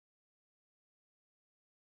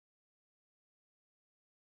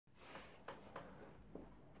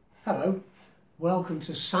Hello, welcome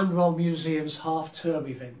to Sandwell Museum's half-term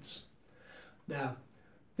events. Now,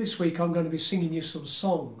 this week I'm going to be singing you some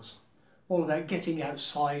songs all about getting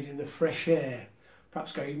outside in the fresh air,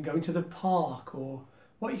 perhaps going to the park or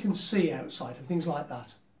what you can see outside and things like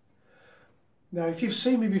that. Now, if you've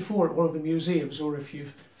seen me before at one of the museums, or if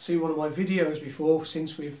you've seen one of my videos before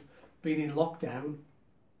since we've been in lockdown,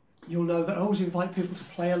 you'll know that I always invite people to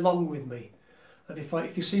play along with me. And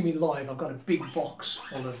if you see me live, I've got a big box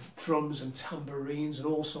full of drums and tambourines and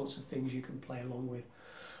all sorts of things you can play along with.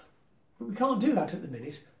 But we can't do that at the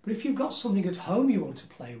minute. But if you've got something at home you want to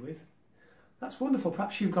play with, that's wonderful.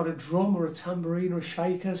 Perhaps you've got a drum or a tambourine or a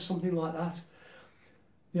shaker, something like that.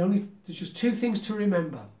 There's just two things to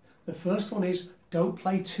remember. The first one is don't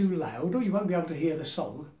play too loud or you won't be able to hear the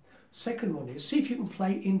song. Second one is see if you can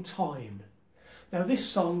play in time. Now this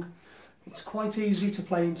song, it's quite easy to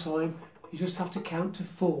play in time. You just have to count to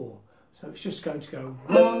 4. So it's just going to go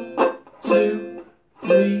 1, 2,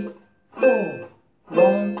 3, 4.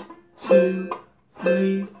 1, 2,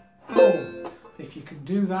 3, 4. If you can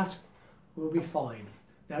do that, we'll be fine.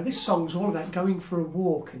 Now this song's all about going for a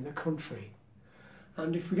walk in the country.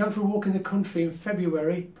 And if we go for a walk in the country in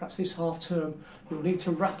February, perhaps this half term, you'll need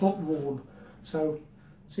to wrap up warm. So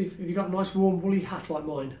see if you've got a nice warm woolly hat like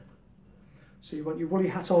mine. So you want your woolly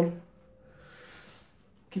hat on.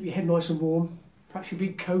 Keep your head nice and warm, perhaps your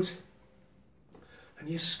big coat and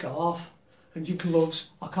your scarf and your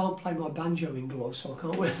gloves. I can't play my banjo in gloves, so I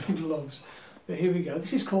can't wear big gloves. But here we go.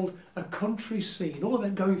 This is called A Country Scene, all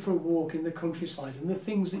about going for a walk in the countryside and the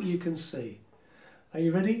things that you can see. Are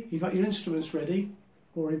you ready? You got your instruments ready?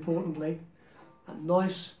 More importantly, a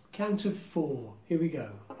nice count of 4. Here we go.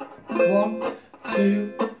 1,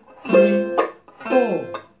 2, 3, 4.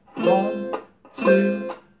 1,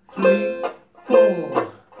 2, 3, 4.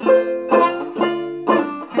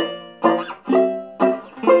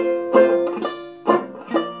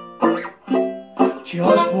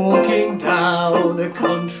 Just walking down a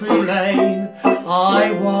country lane,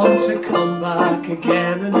 I want to come back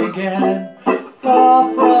again and again.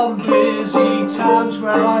 Far from busy towns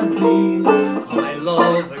where I've been, I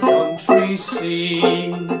love a country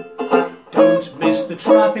scene. Don't miss the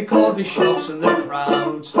traffic or the shops and the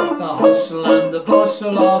crowds, the hustle and the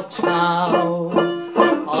bustle of town.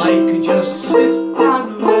 I could just sit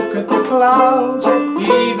and look at the clouds,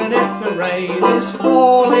 even if the rain is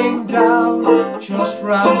falling down. Just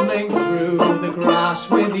rambling through the grass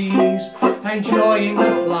with ease, enjoying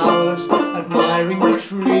the flowers, admiring the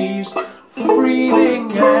trees,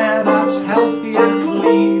 breathing air that's healthy and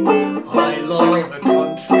clean. I love a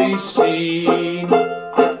country scene.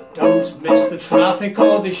 Don't miss the traffic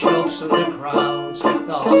or the shops and the crowds, the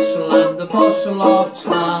hustle and the bustle of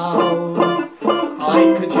town.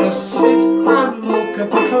 I could just sit and look at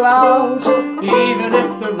the clouds, even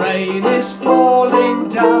if the rain is falling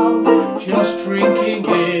down. Just drinking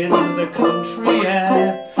in the country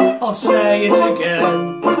air. I'll say it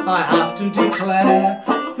again, I have to declare,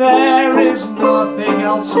 there is nothing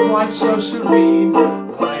else quite so serene.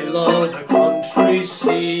 I love a